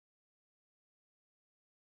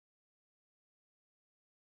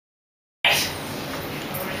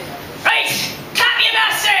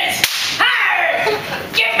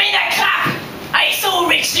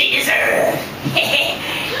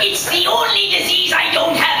It's the only disease I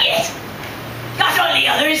don't have yet. Got all the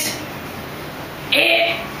others.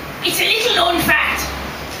 It's a little known fact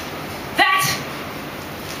that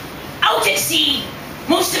out at sea,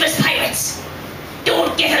 most of us pirates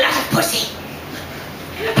don't get a lot of pussy.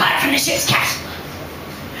 Apart from the ship's cat.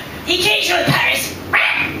 The occasional parrot.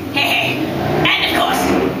 And of course,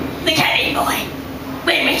 the cabin boy.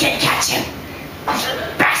 When we can catch him.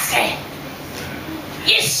 Bastard.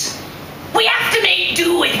 Yes, we have to make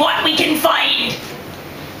do with what we can find.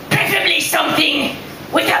 Preferably something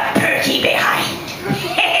with a perky behind.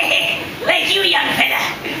 Like you, young fella.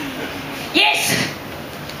 Yes.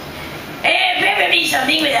 Preferably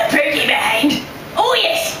something with a perky behind. Oh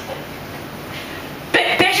yes.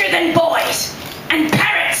 But better than boys and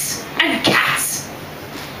parrots and cats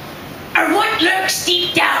are what lurks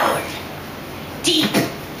deep down, deep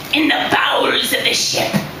in the bowels of the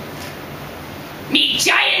ship. Me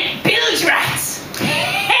giant bilge rats.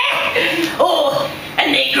 Oh,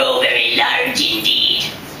 and they grow very large indeed.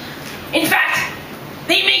 In fact,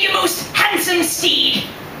 they make a most handsome steed.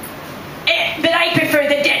 But I prefer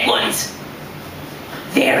the dead ones.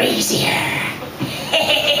 They're easier.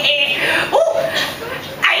 Oh,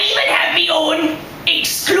 I even have my own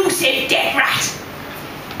exclusive dead rat.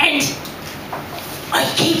 And I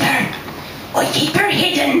keep her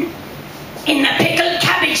hidden in the pickled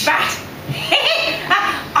cabbage vat.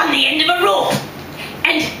 On the end of a rope.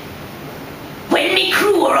 And when me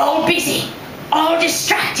crew are all busy, all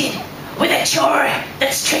distracted with a chore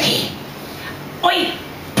that's tricky, I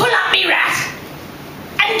pull up me rat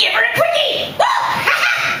and give her a quickie.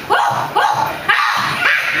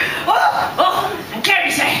 And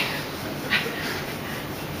carry say,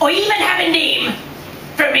 I even have a name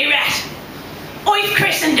for me rat. I've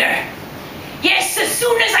christened her. Yes, as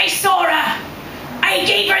soon as I saw her, I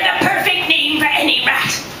gave her the perfect name for any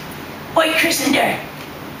rat. I christened her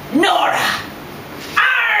Nora.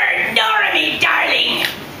 Arr, Nora, me darling.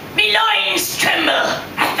 Me loins tremble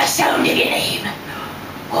at the sound of your name.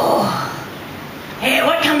 Oh,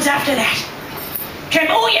 what comes after that?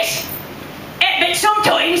 Oh yes, but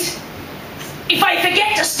sometimes, if I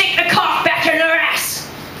forget to stick the cork back in her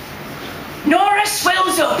ass, Nora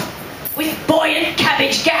swells up with buoyant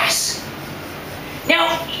cabbage gas.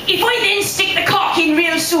 Now, if I then stick the cork in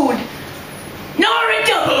real soon, Nora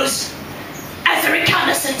doubles as a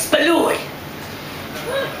reconnaissance balloon.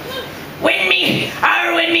 When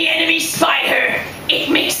me enemies spy her, it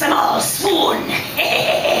makes them all swoon.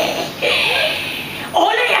 All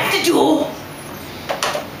I have to do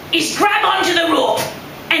is grab onto the rope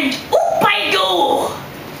and oop I go.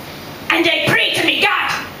 And I pray to me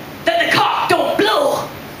God that the cork don't blow.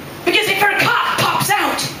 Because if her cork pops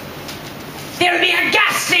out, there'll be a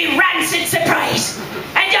ghastly rancid surprise.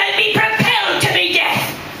 And I'll be